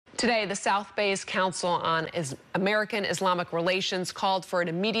Today, the South Bay's Council on American Islamic Relations called for an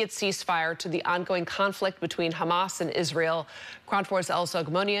immediate ceasefire to the ongoing conflict between Hamas and Israel. Crown 4's El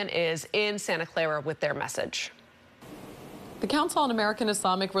Sogomonian is in Santa Clara with their message. The Council on American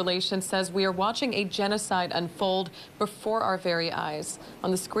Islamic Relations says we are watching a genocide unfold before our very eyes,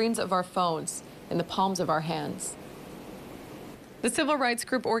 on the screens of our phones, in the palms of our hands. The civil rights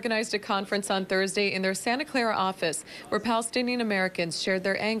group organized a conference on Thursday in their Santa Clara office where Palestinian Americans shared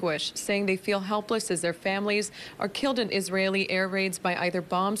their anguish, saying they feel helpless as their families are killed in Israeli air raids by either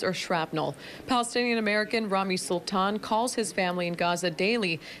bombs or shrapnel. Palestinian American Rami Sultan calls his family in Gaza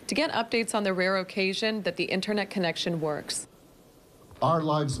daily to get updates on the rare occasion that the internet connection works. Our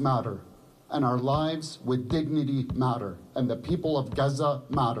lives matter, and our lives with dignity matter, and the people of Gaza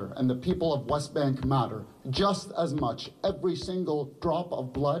matter, and the people of West Bank matter just as much, every single drop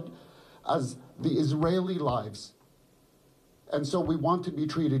of blood, as the Israeli lives. And so we want to be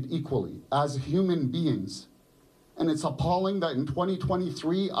treated equally as human beings. And it's appalling that in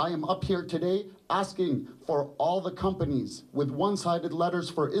 2023, I am up here today asking for all the companies with one-sided letters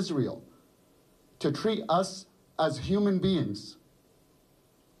for Israel to treat us as human beings.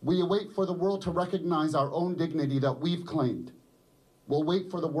 We await for the world to recognize our own dignity that we've claimed. We'll wait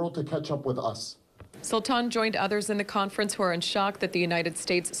for the world to catch up with us. Sultan joined others in the conference who are in shock that the United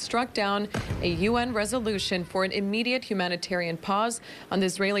States struck down a UN resolution for an immediate humanitarian pause on the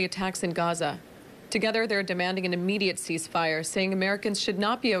Israeli attacks in Gaza. Together, they're demanding an immediate ceasefire, saying Americans should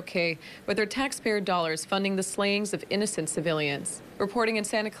not be okay with their taxpayer dollars funding the slayings of innocent civilians. Reporting in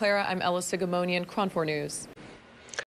Santa Clara, I'm El Sogomonian, Crown 4 News.